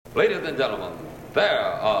Ladies and gentlemen, there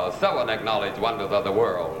are 7 acknowledged wonders of the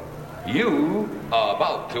world. You are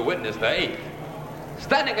about to witness the 8th.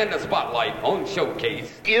 Standing in the spotlight on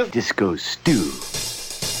Showcase is Disco Stew.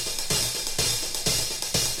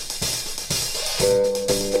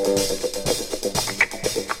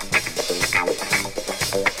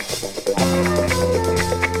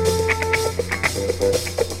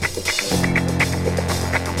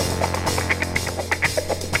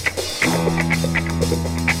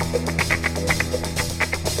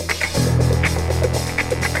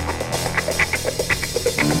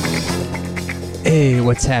 Hey,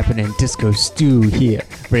 what's happening? Disco Stew here,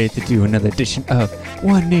 ready to do another edition of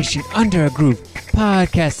One Nation Under a Groove,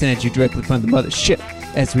 podcasting at you directly from the mothership,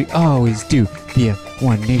 as we always do via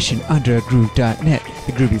onenationunderagroove.net,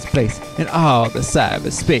 the grooviest place in all the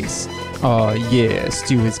cyberspace. Oh yeah,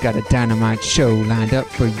 Stu has got a dynamite show lined up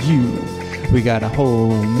for you. We got a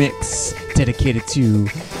whole mix dedicated to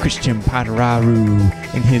Cristian Paduraru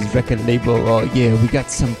and his record label. Oh yeah, we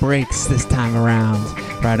got some breaks this time around.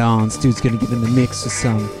 Right on, Stu's gonna get in the mix with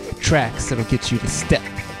some tracks that'll get you to step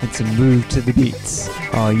and to move to the beats.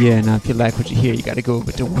 Oh yeah, now if you like what you hear, you gotta go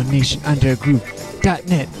over to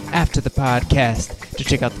onenationunderagroove.net after the podcast to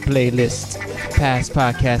check out the playlist, past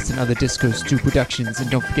podcasts and other Disco Stew productions.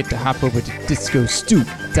 And don't forget to hop over to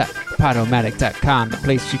discostew.podomatic.com, the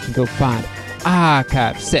place you can go find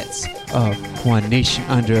archive sets of One Nation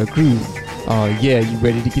Under a Groove. Oh yeah, you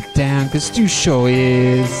ready to get down? Cause Stu sure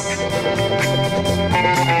is.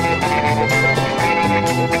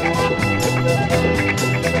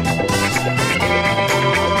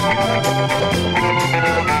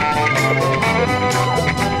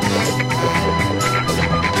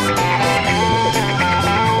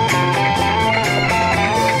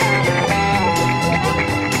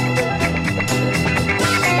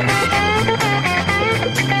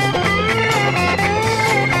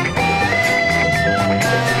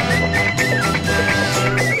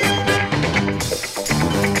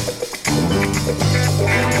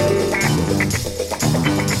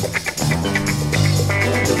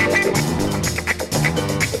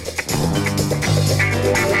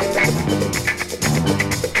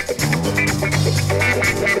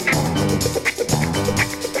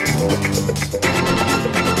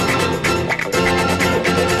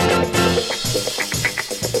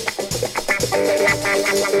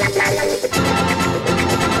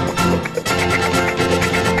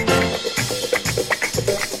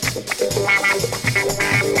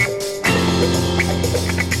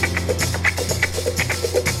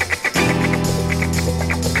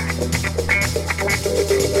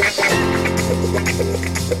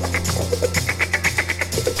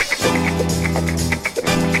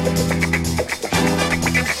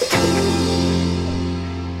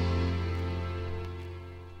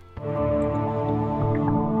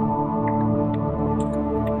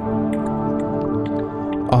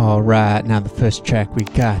 Alright, now the first track we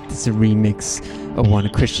got is a remix of one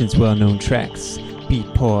of Christian's well-known tracks,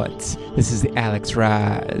 Beatport. This is the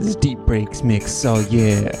Rize Deep Breaks mix. Oh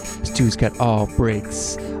yeah, Stu's got all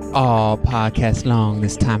breaks, all podcast long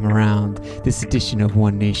this time around, this edition of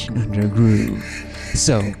One Nation Under a Groove.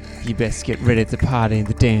 So, you best get ready to party and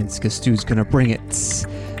to dance, cause Stu's gonna bring it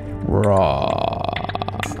raw.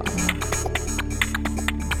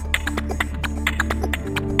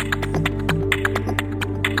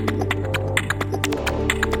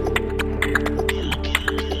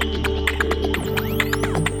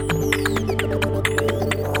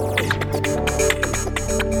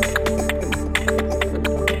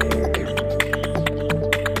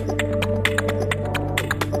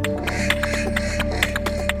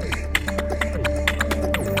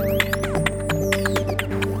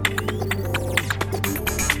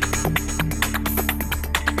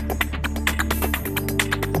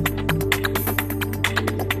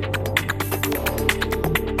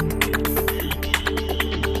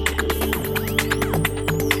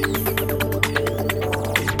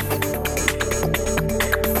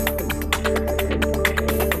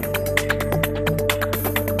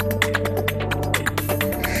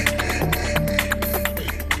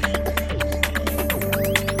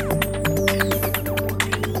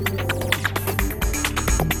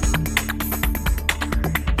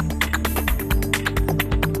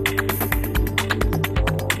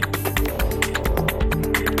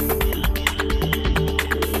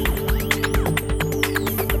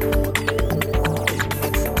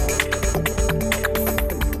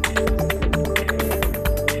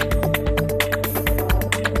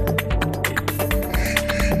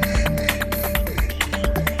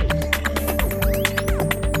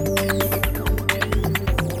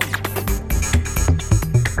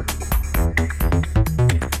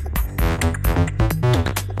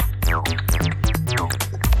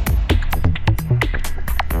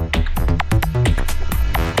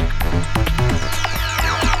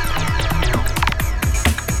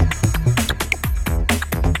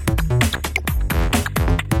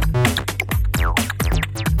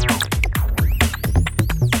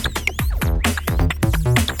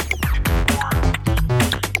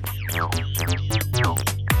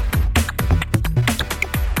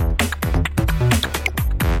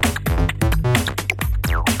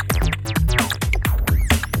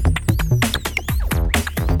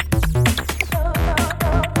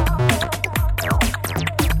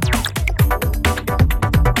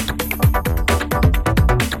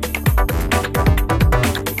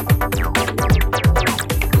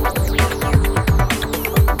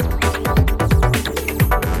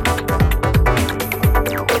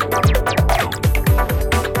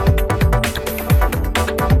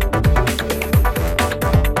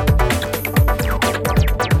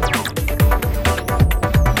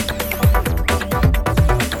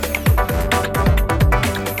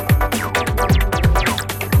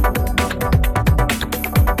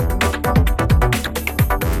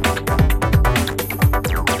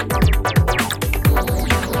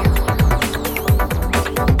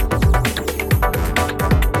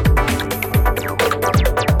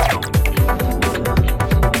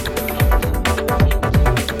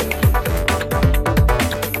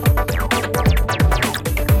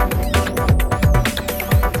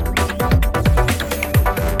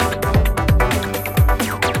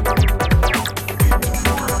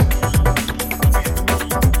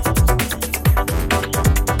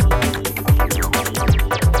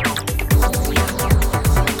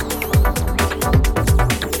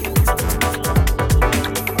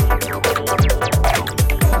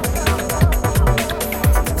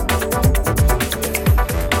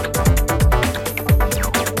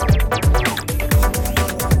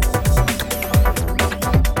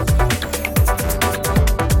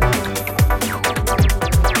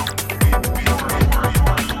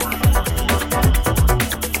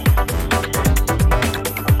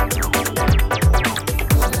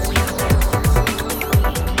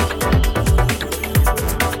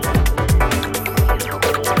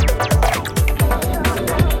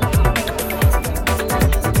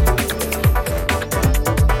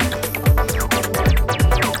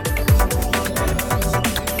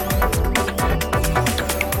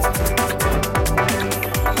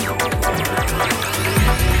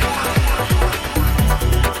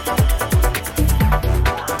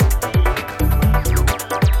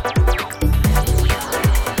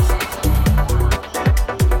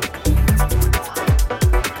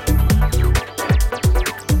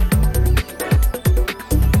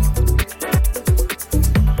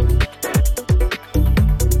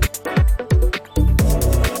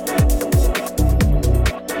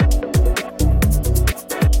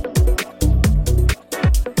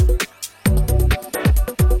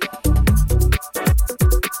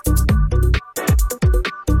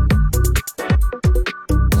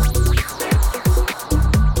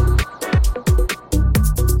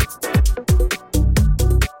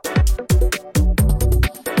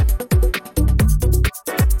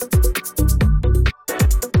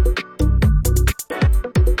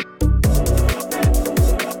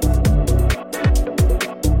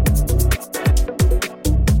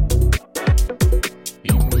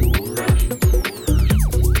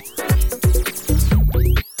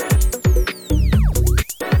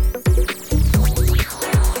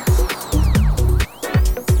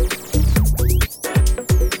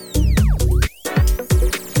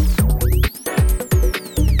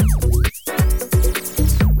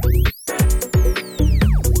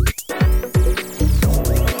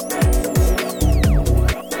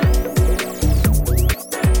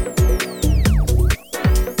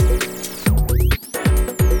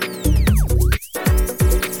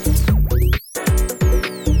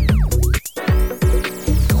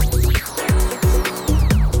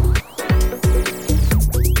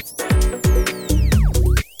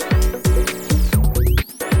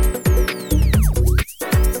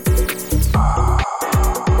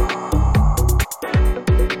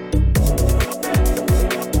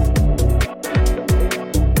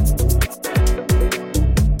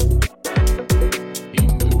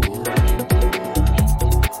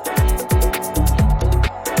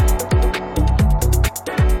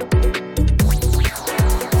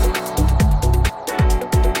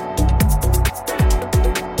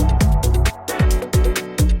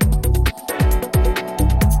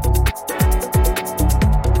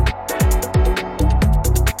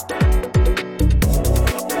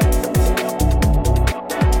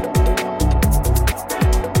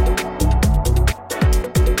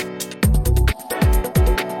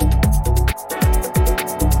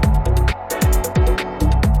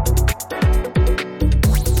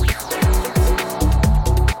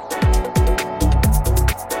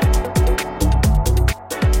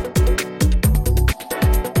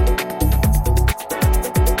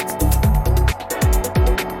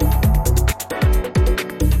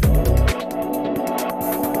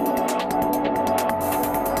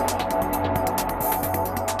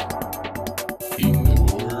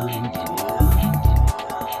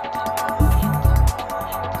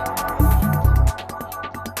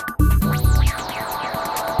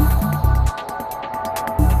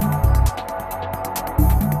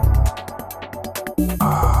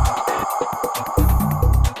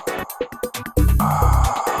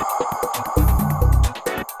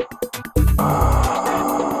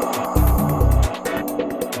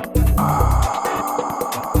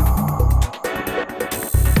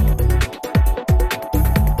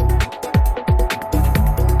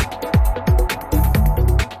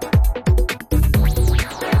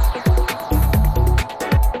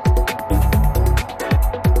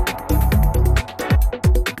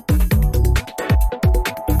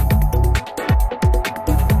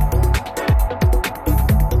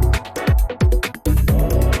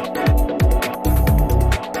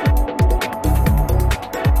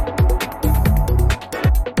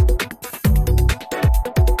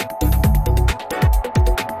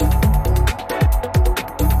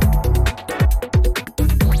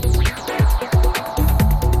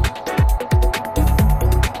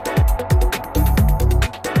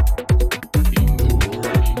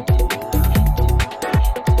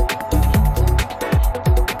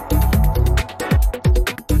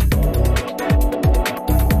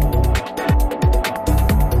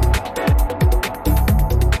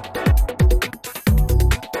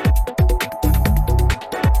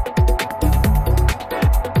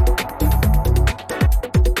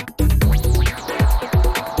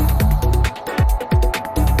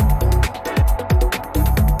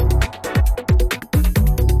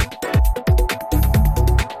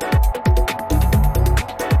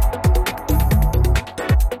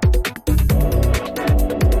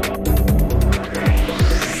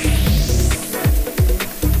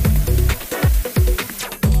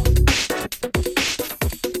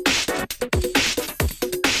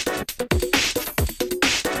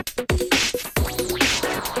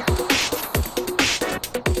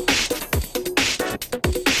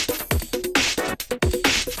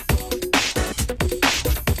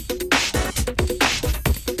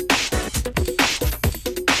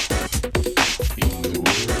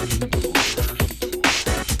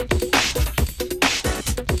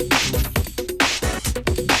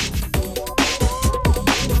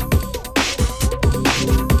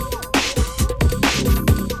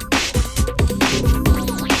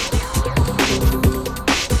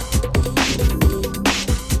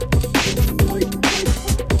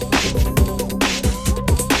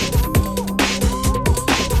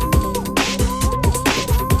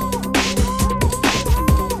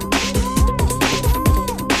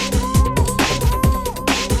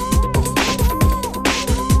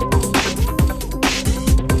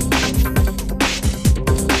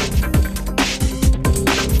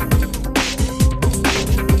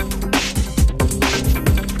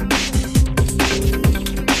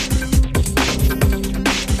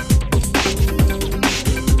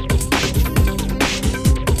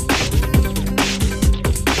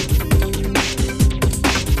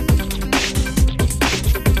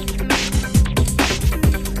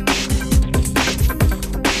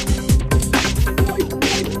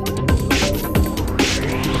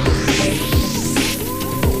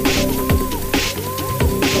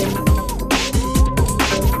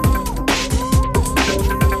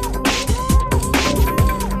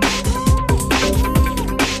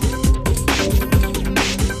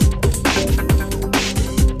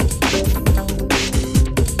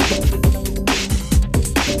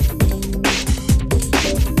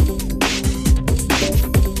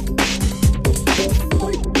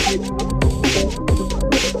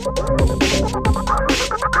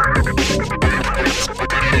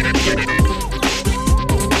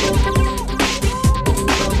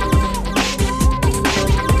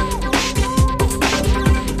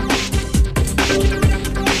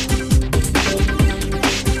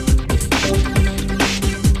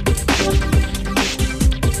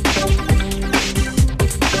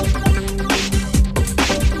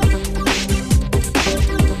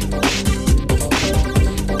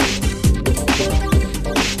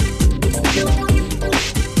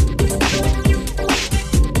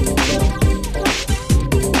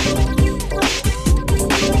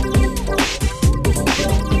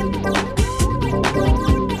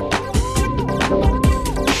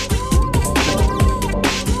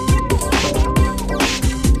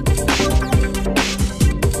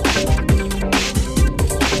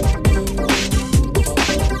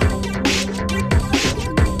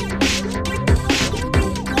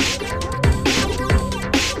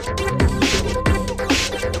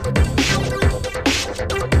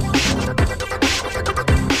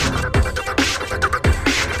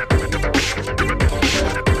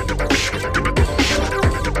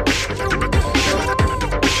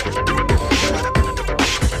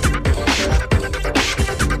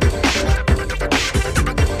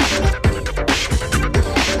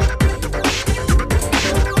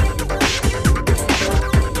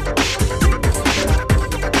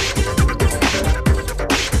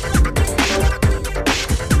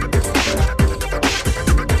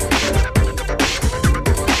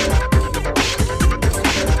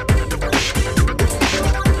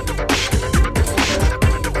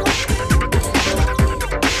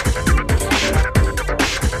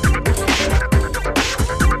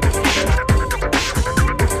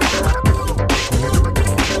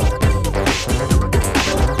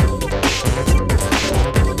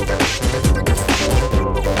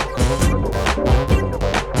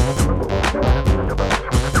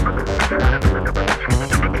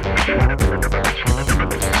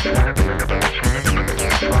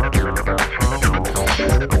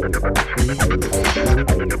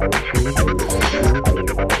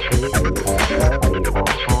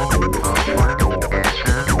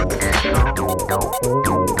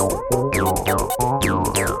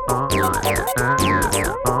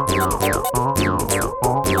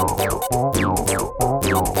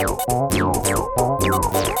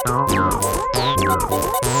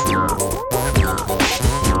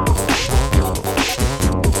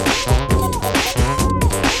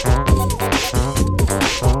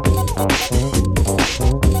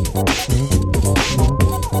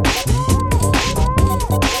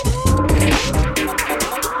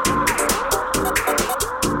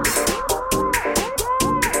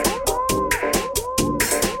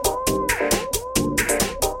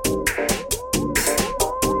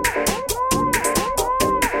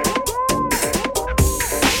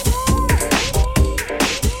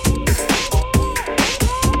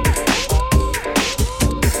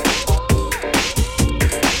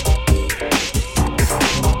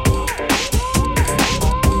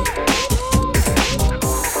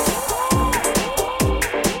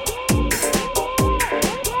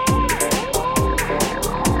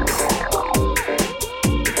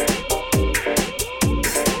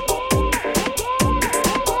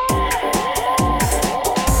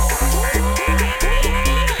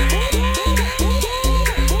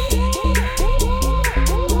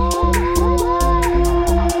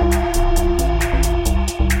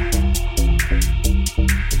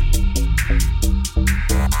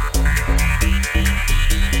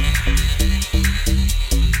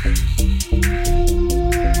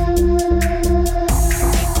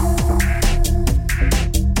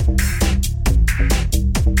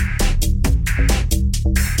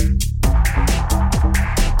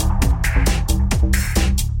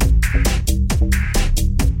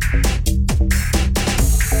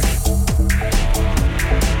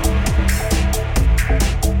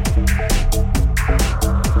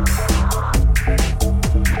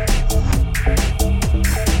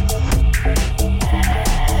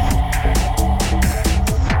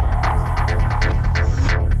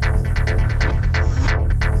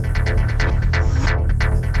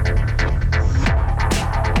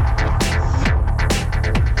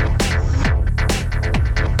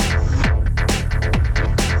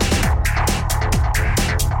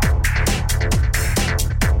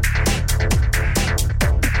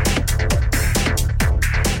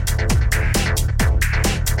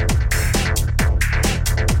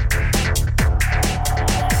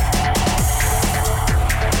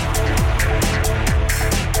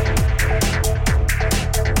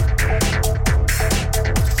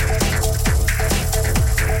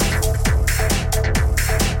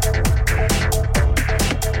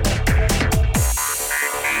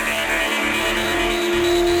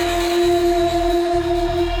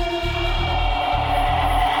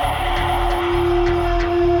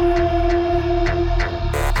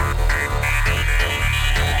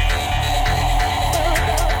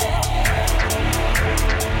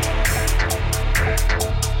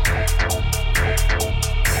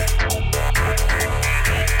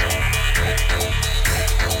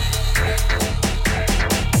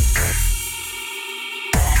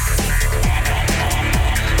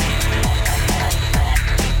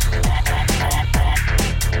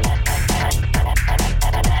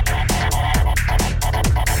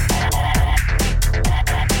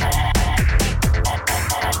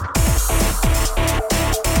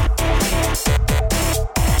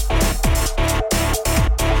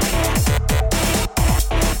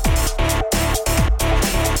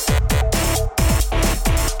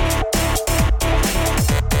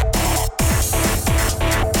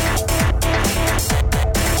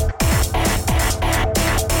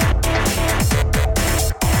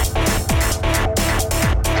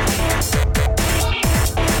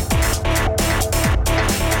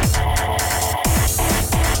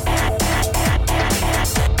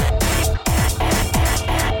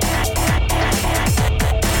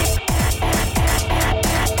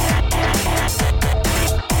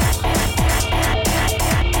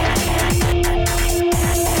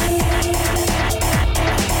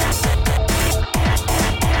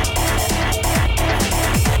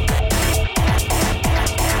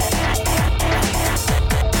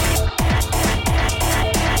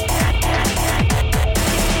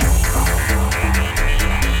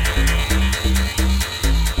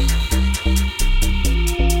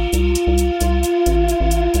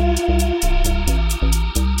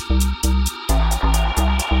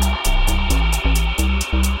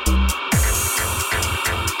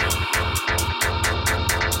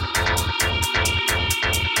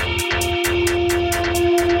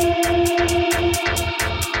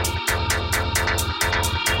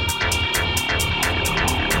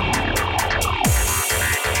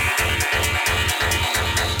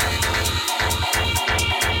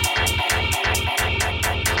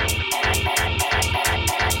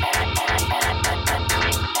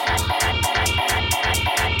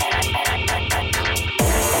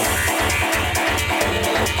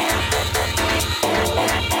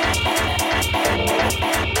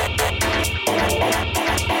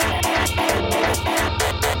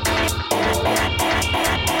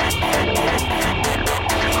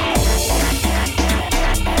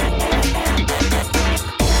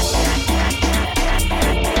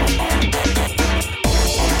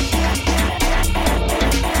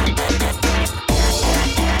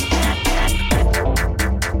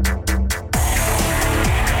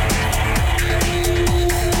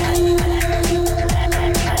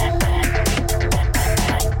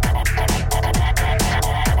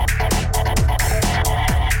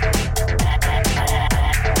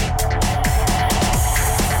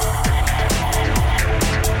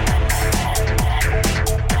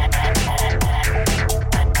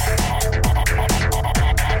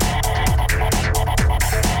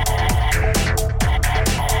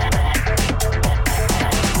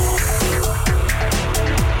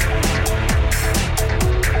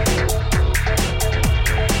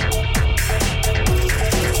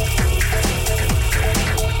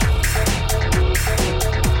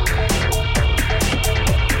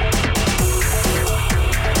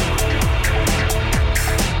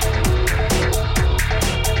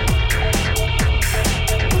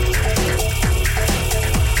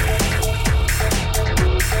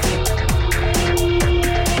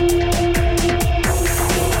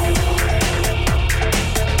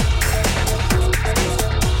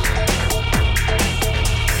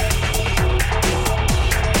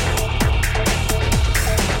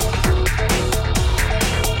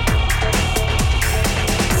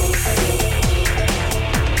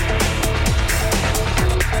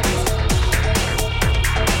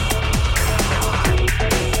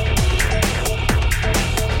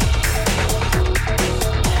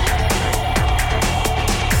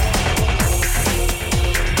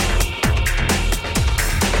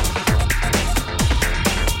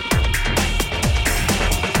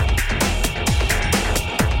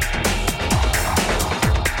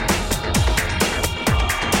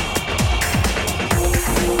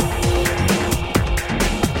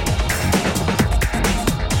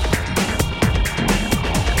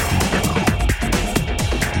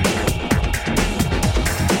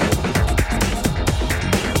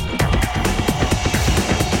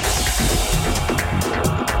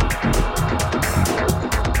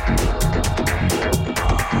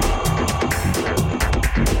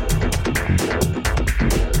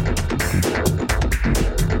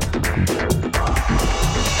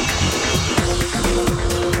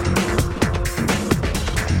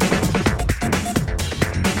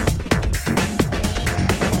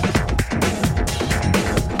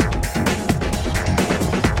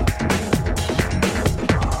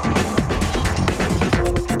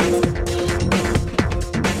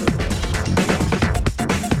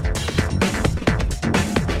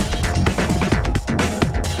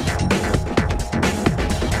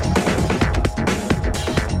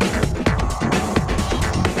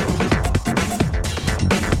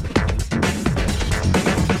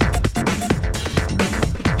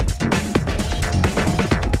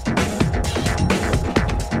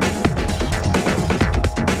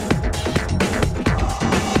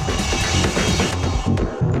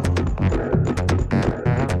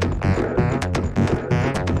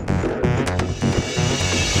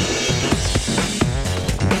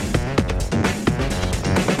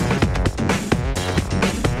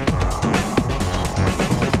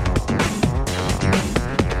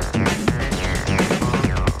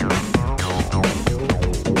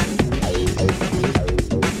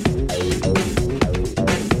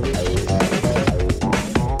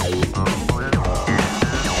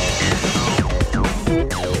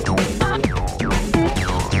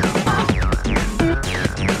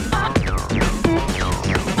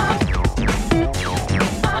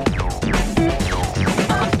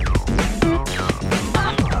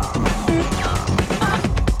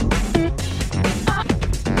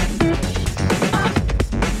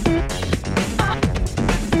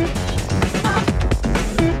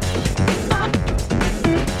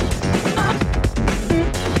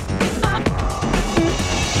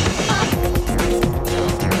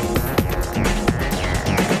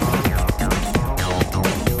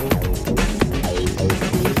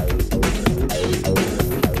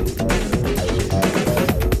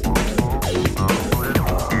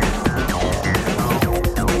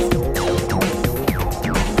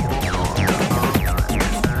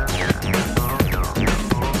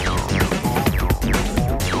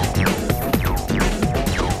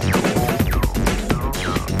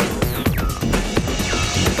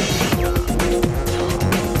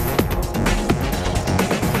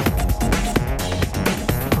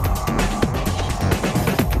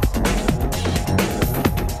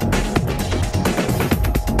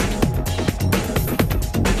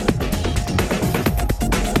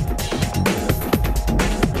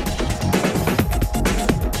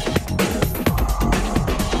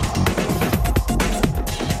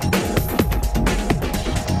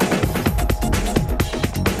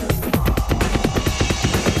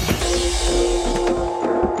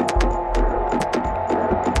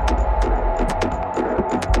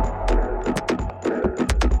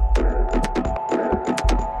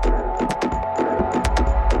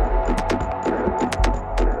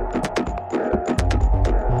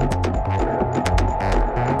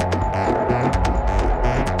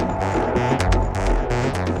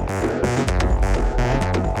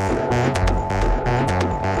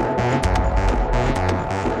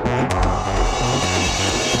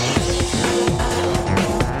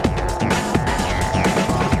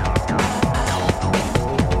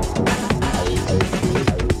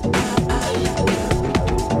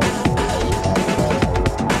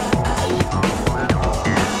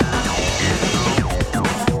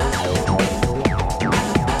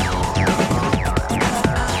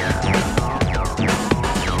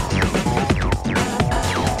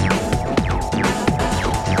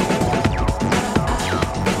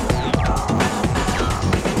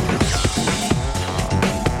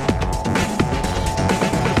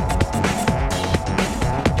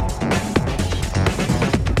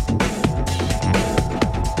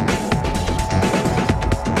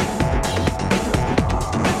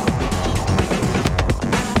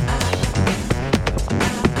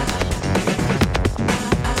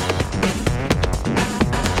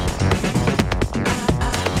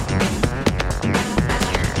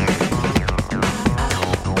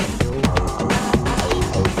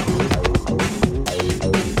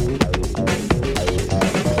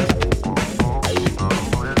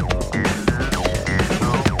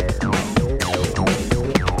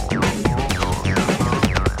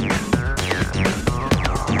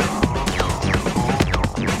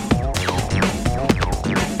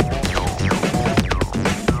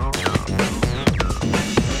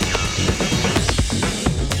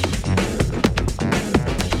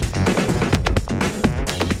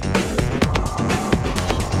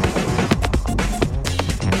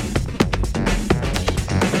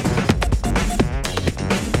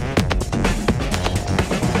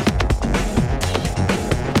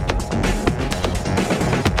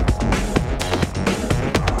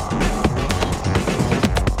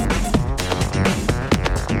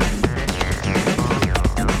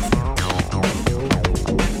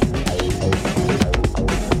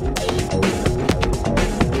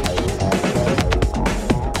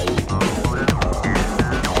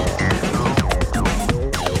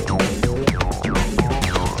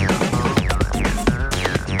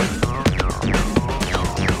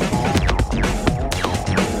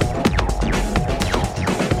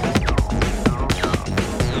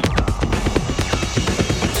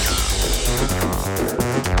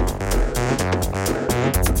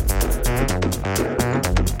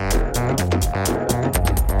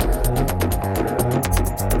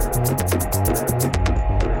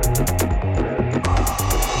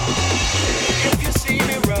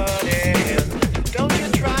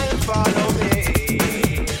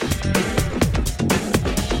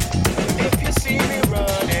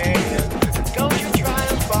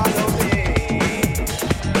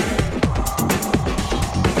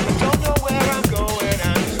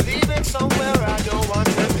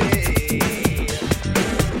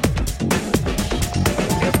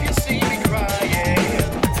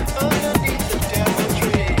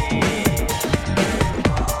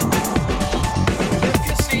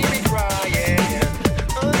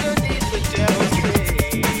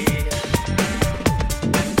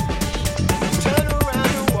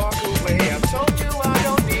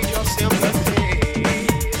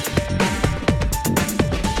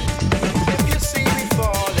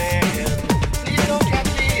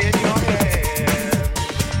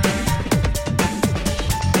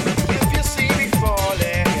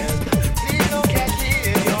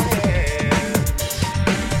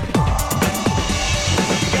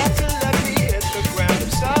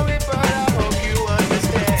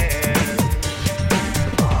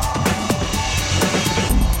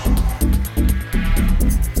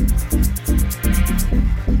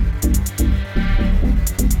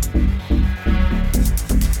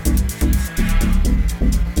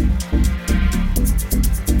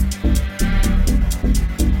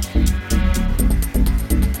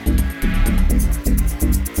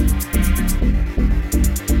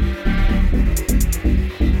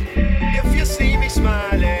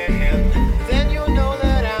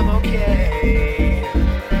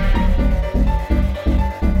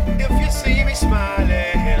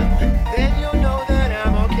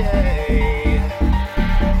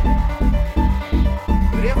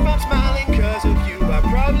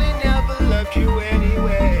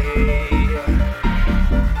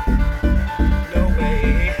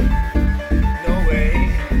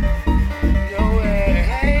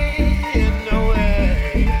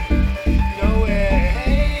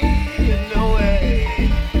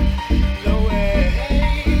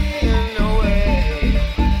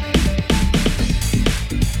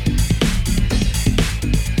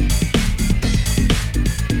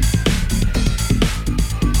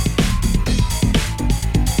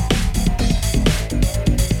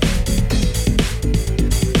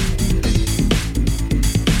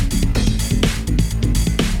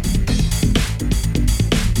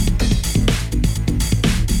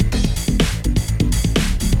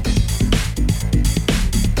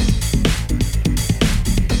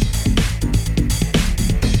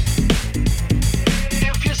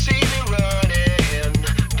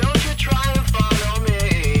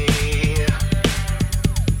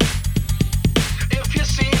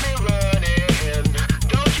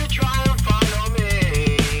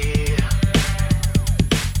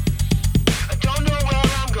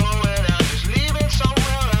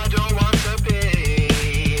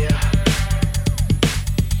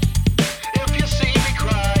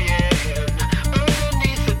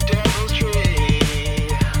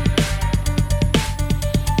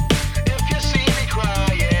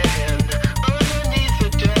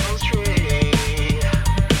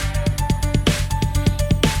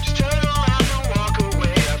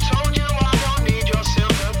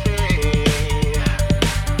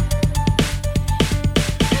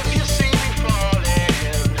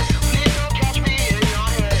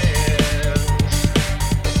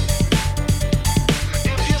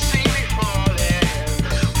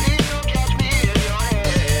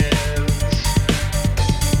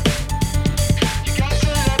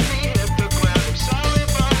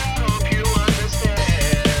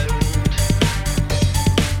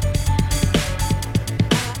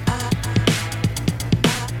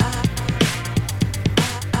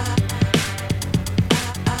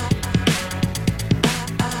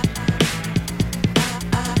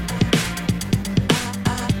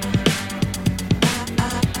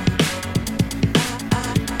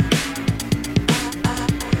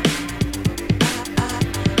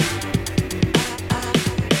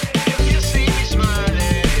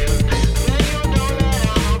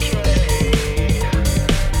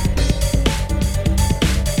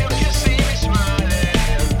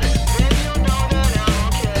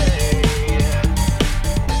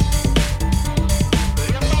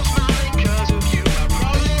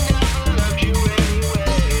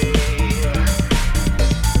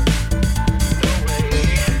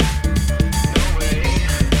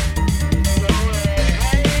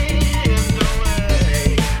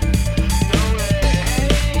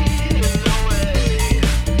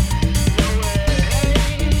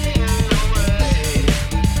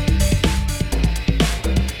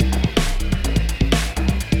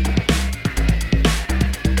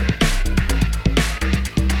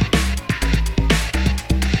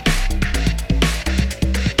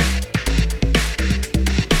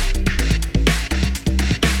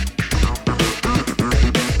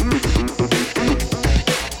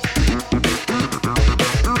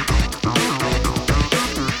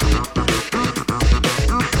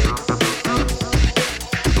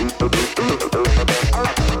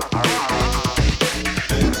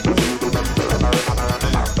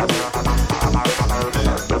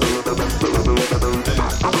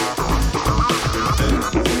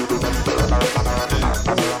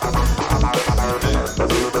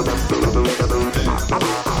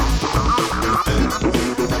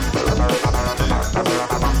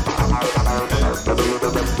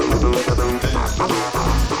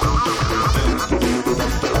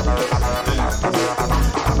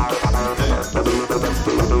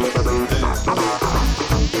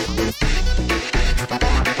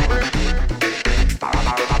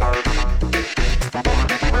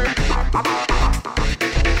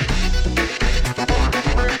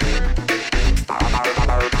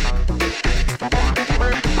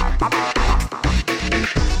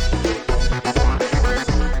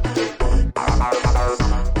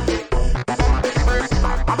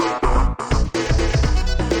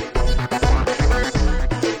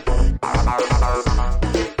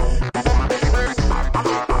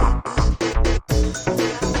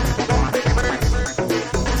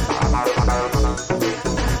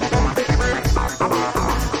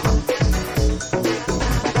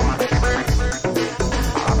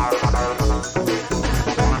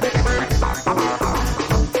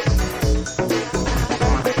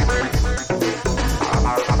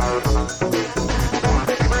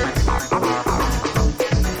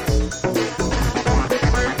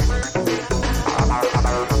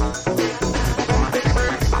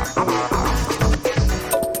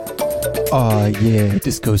 Oh yeah,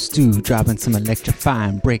 Disco Stew dropping some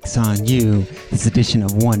electrifying breaks on you. This edition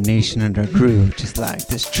of One Nation Under a Groove, just like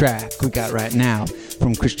this track we got right now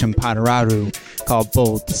from Cristian Paduraru called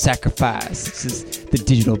Bold the Sacrifice. This is the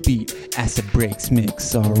digital beat Acid Breaks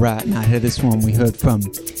mix. Alright, now here this one we heard from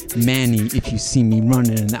Manny, If You See Me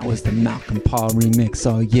Running, and that was the Malcolm Paul remix.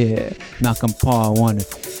 Oh yeah, Malcolm Paul, one of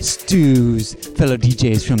Stew's fellow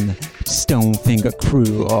DJs from the Stonefinger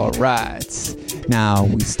crew. Alright, now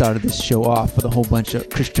we started this show off with a whole bunch of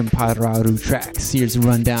Cristian Paduraru tracks. Here's a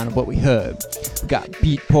rundown of what we heard. We got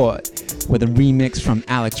Beatport with a remix from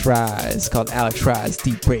Alex Rize called Alex Rize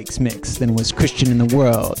Deep Breaks mix. Then it was Chrisitian In The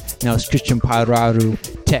World. Now it's Cristian Paduraru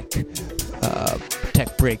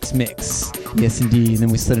Tech Breaks mix. Yes indeed. Then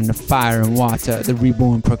we slid into Fire and Water, the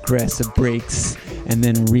Reborn Progressive Breaks. And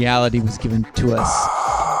then Reality was given to us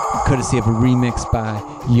courtesy of a remix by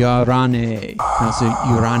Yreane. Also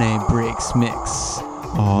Yreane Breaks mix.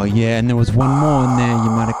 Oh yeah, and there was one more in there you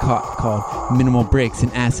might have caught called Minimal Breaks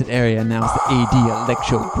in Acid Area, and that was the AD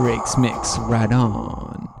Electro Breaks mix. Right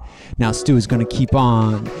on. Now Stu is going to keep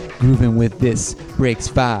on grooving with this breaks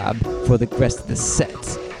vibe for the rest of the set,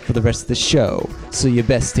 for the rest of the show. So you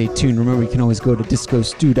best stay tuned. Remember, you can always go to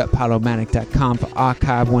discostew.palomatic.com for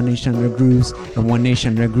archive One Nation Under Grooves and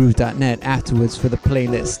onenationundergroove.net afterwards for the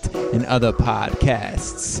playlist and other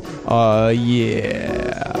podcasts. Oh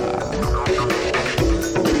yeah.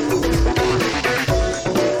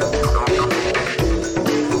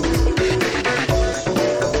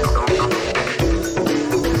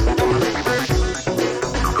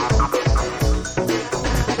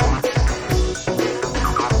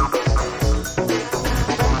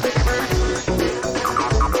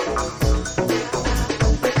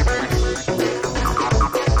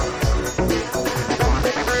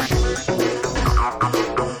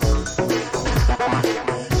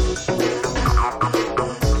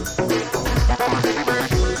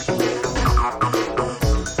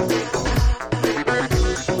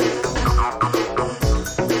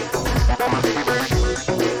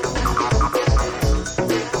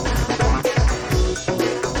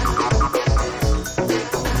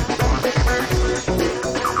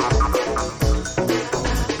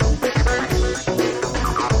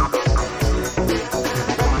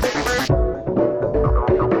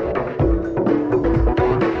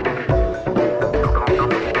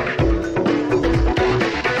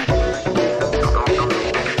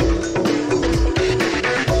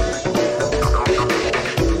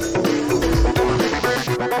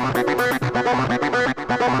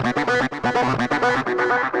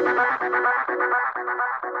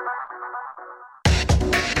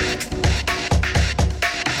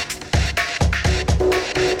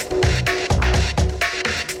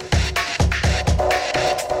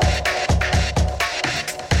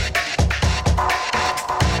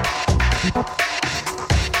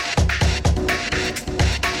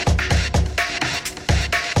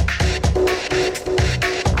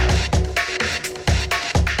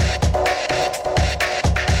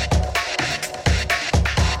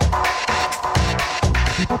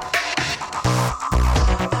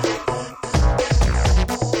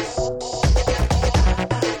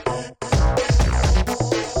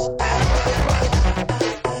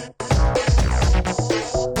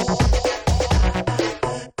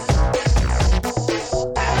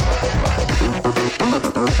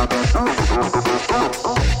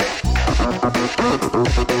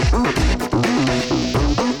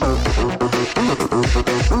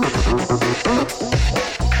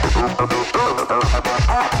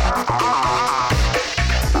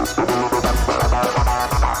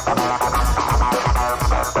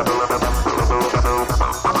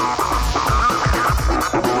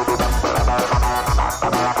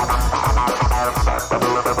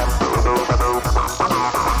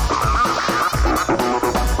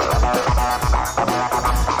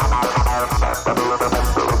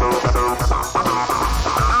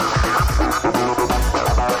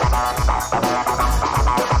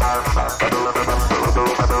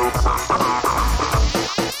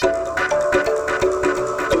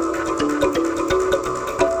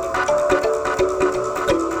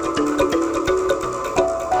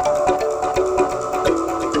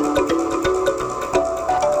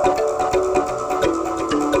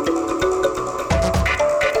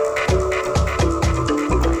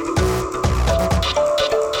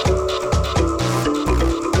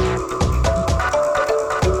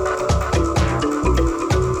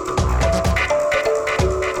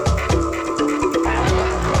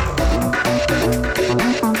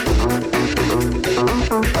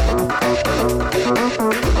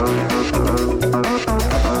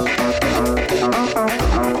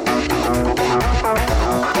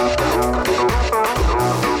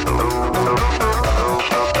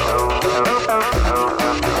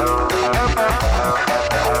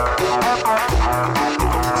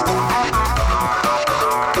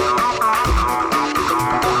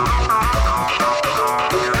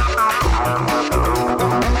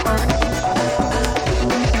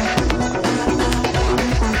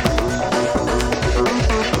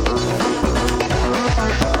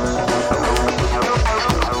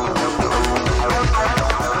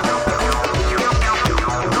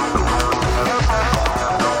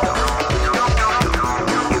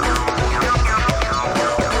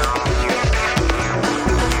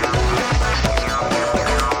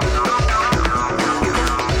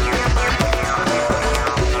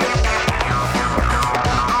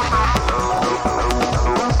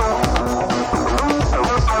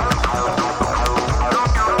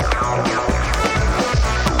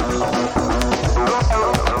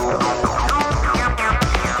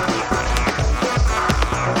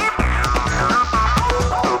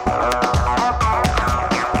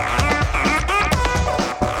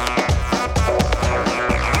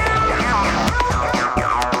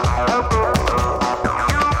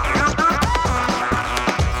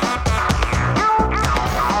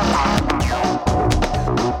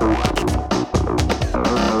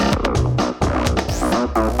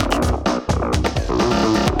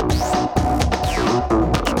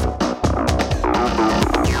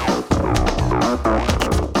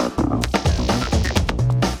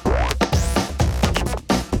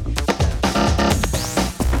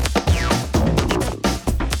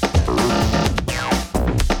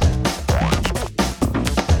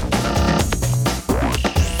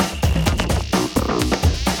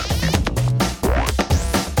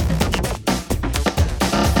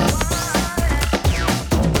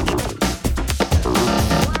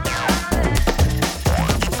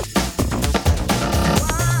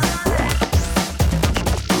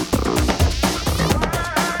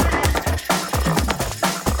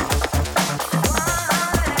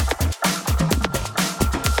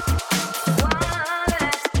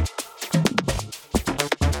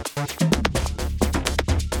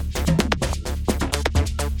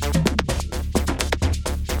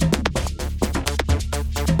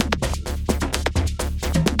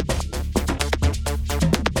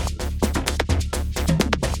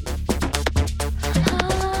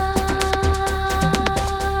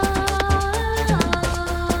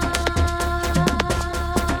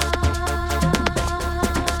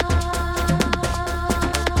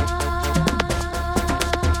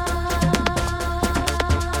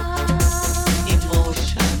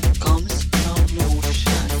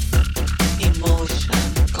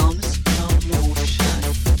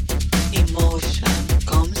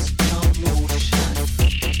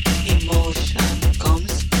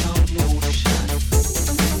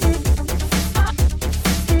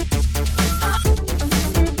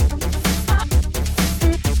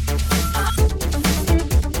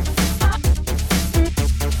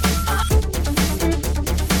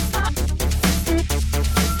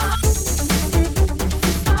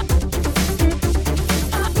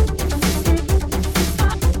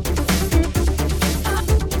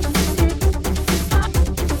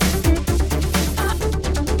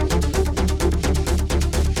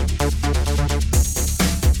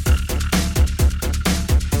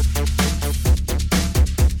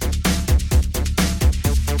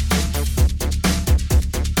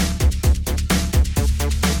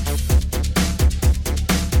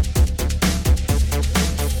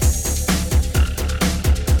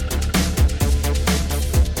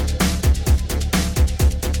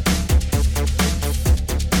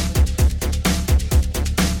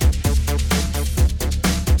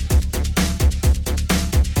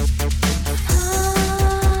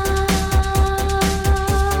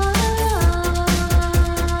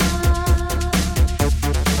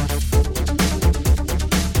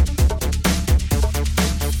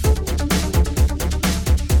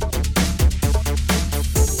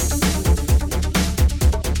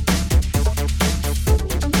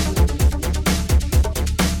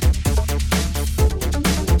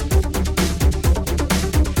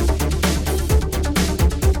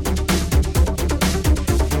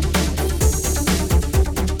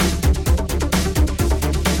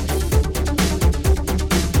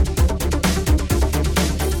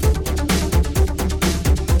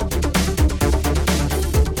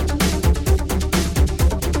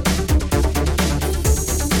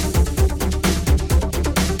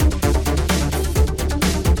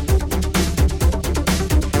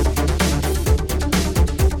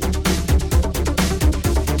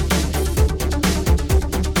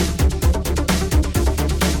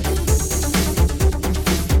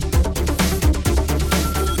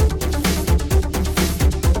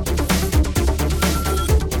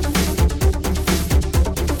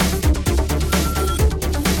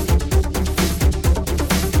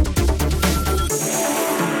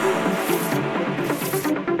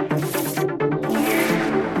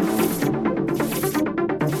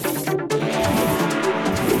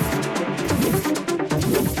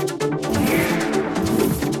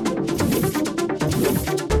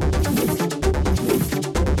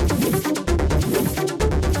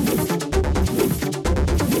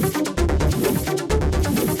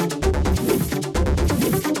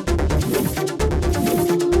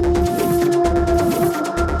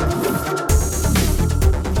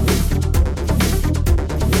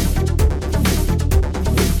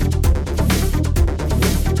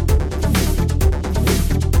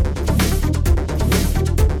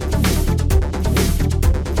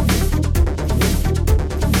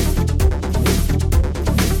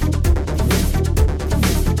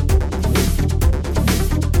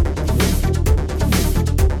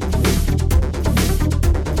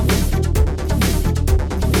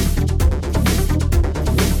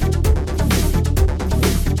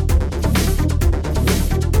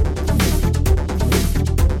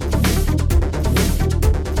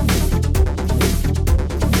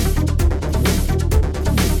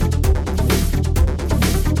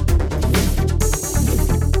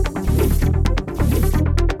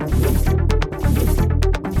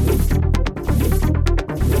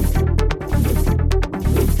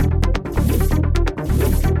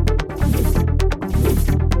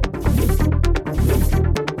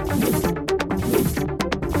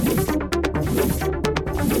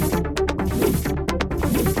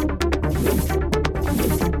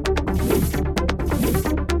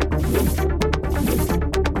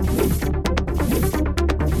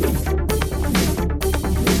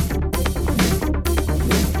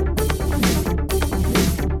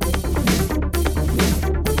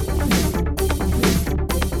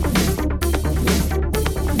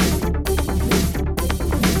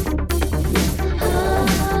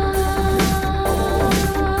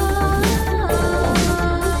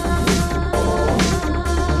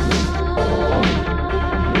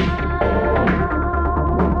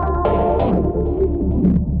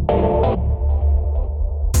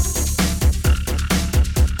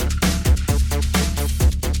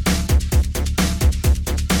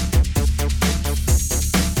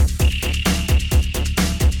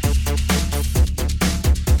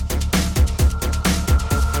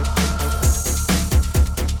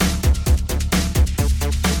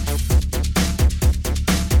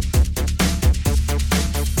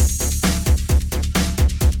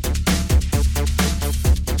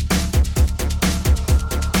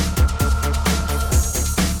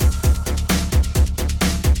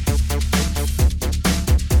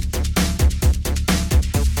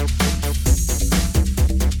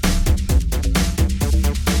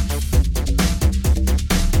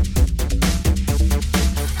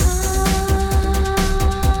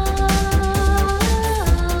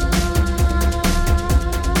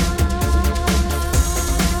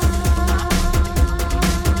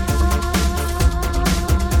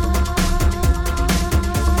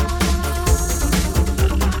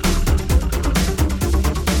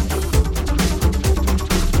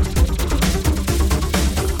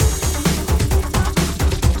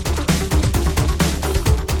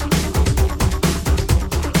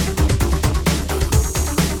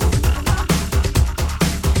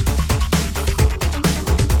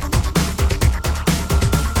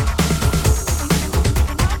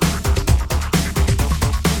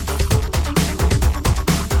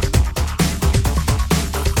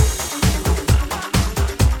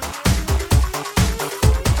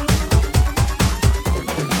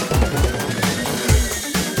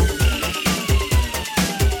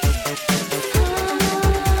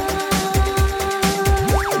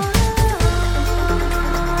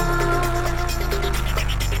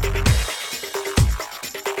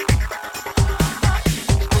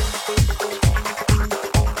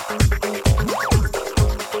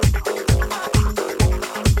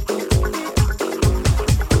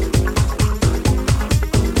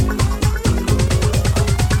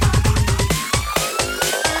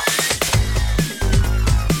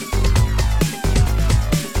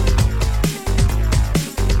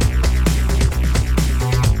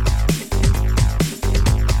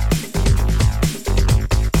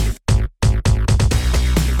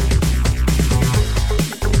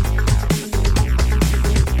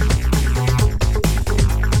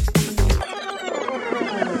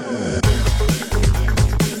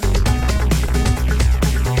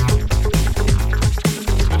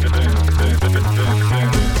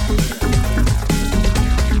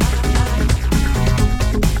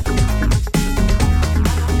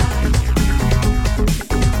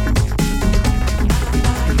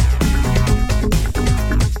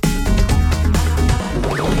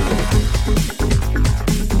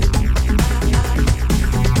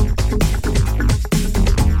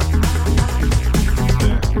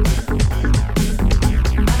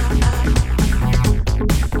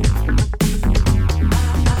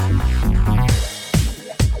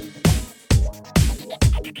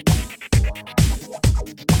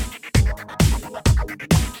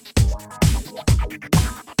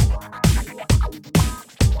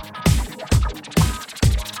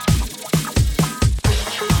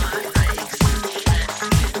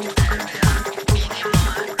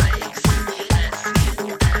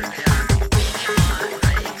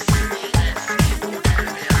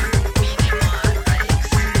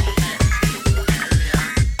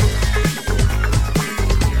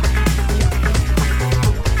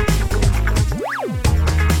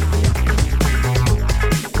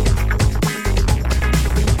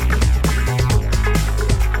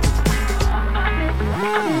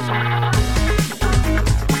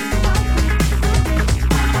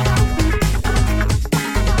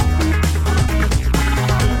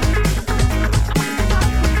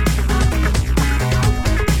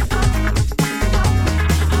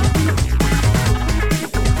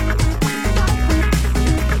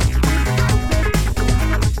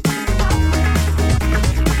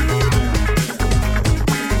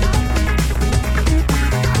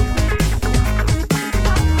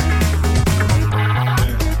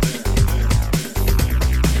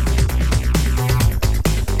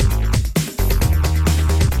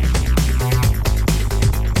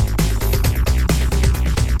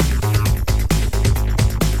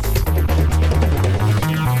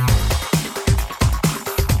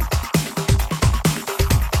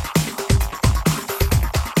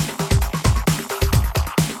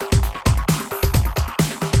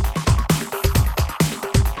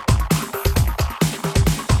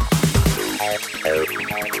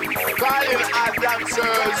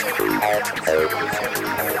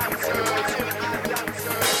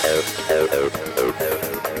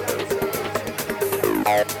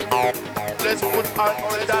 Let's put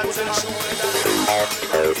on the dancing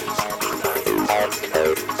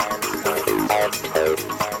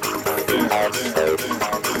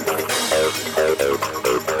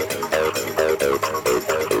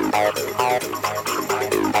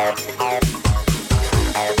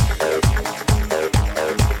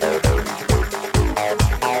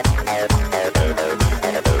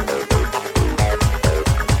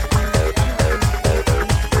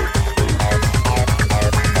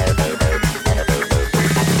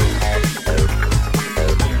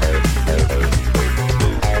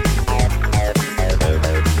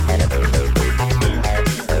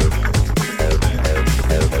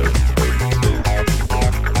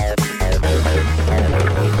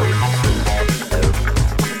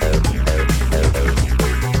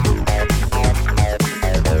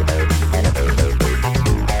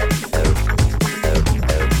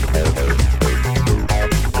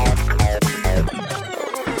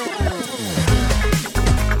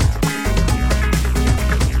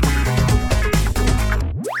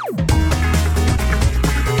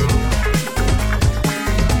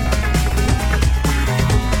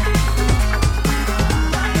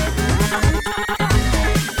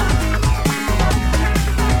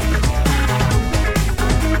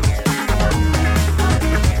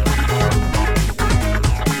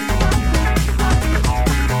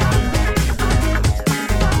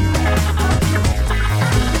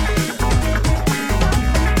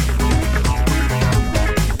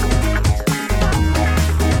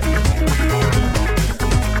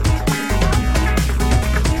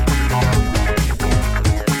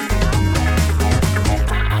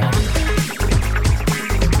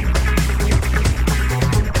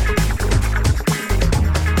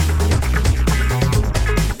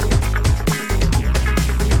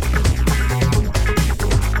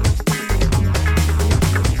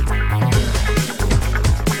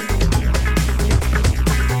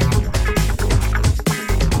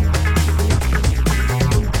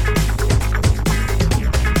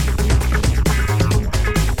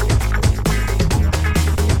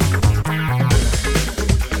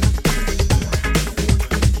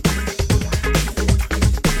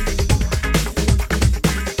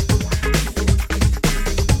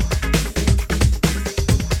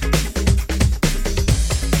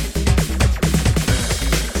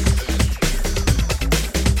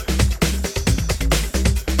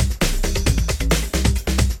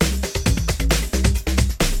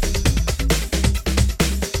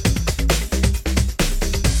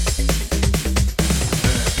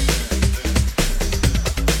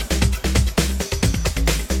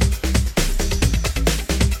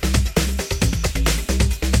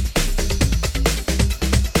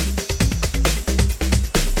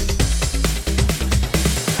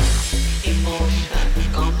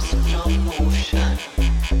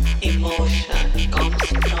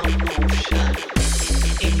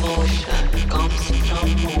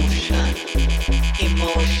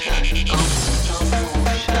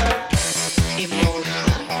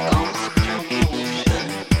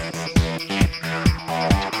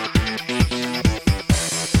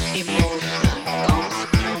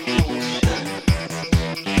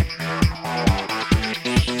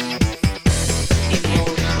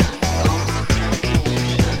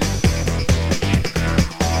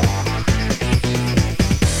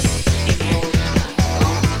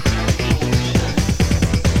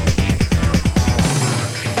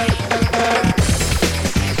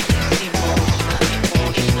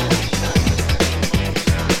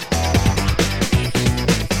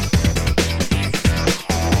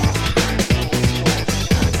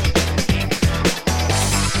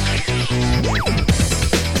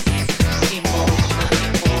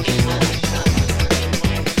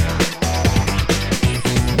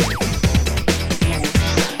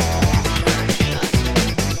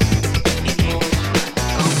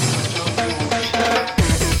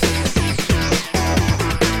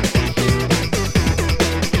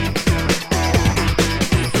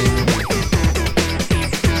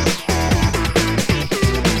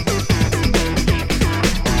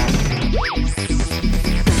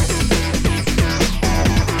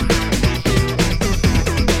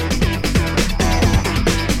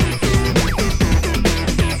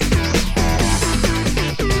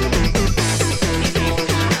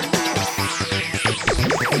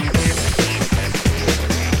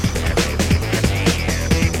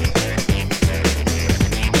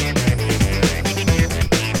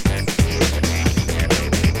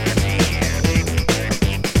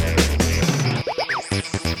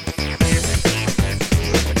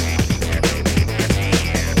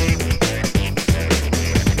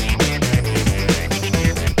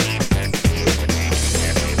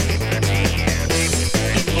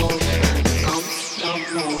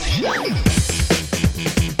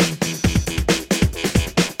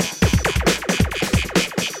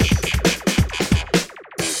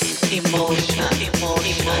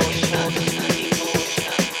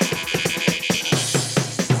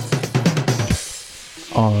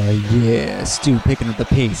Oh yeah, Stu picking up the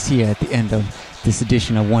pace here at the end of this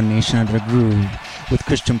edition of One Nation Under a Groove with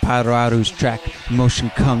Cristian Paduraru's track Motion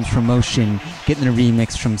Comes from Motion, getting a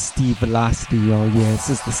remix from Steve Velocity. Oh yeah, this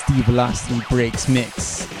is the Steve Velocity Breaks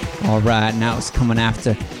mix. Alright, now it's coming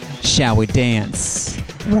after Shall We Dance.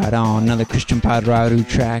 Right on, another Cristian Paduraru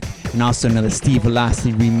track and also another Steve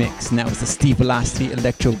Velocity remix, and that was the Steve Velocity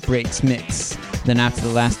Electro Breaks mix. Then after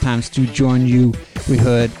the last time Stu joined you, we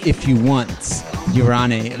heard If You Want,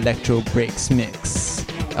 Yreane Electro Breaks mix.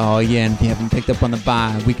 Oh yeah, and if you haven't picked up on the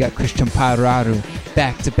vibe, we got Cristian Paduraru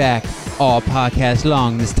back to back all podcast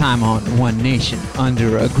long, this time on One Nation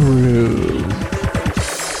Under a Groove.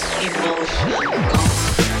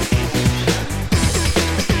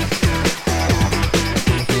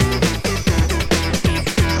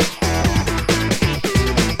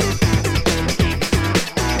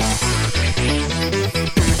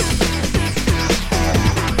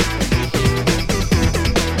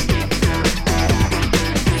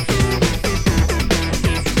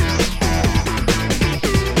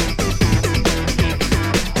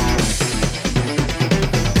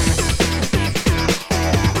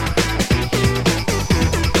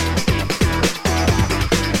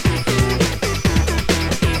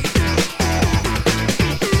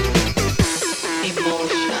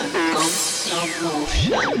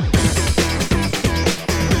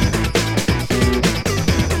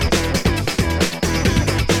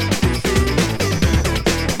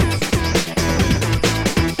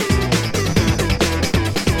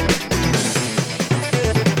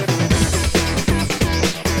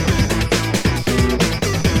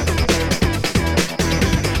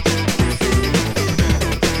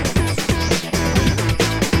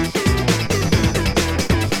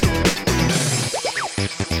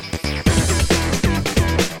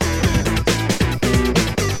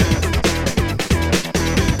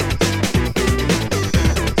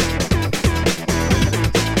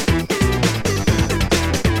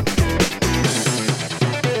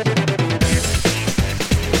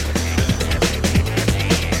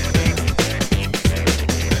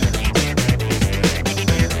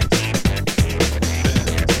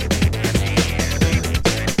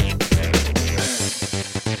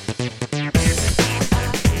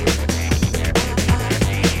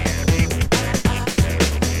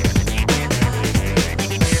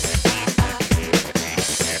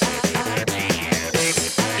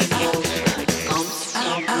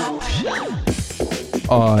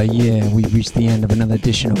 Oh yeah, we've reached the end of another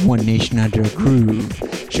edition of One Nation Under a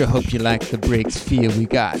Groove. Sure hope you like the breaks feel we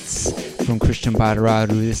got from Cristian Paduraru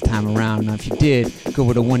this time around. Now if you did, go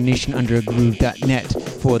over to onenationunderagroove.net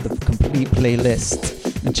for the complete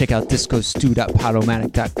playlist and check out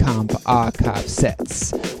discostu.podomatic.com for archive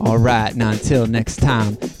sets. Alright, now until next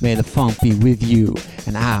time, may the funk be with you,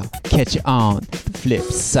 and I'll catch you on the flip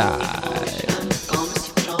side.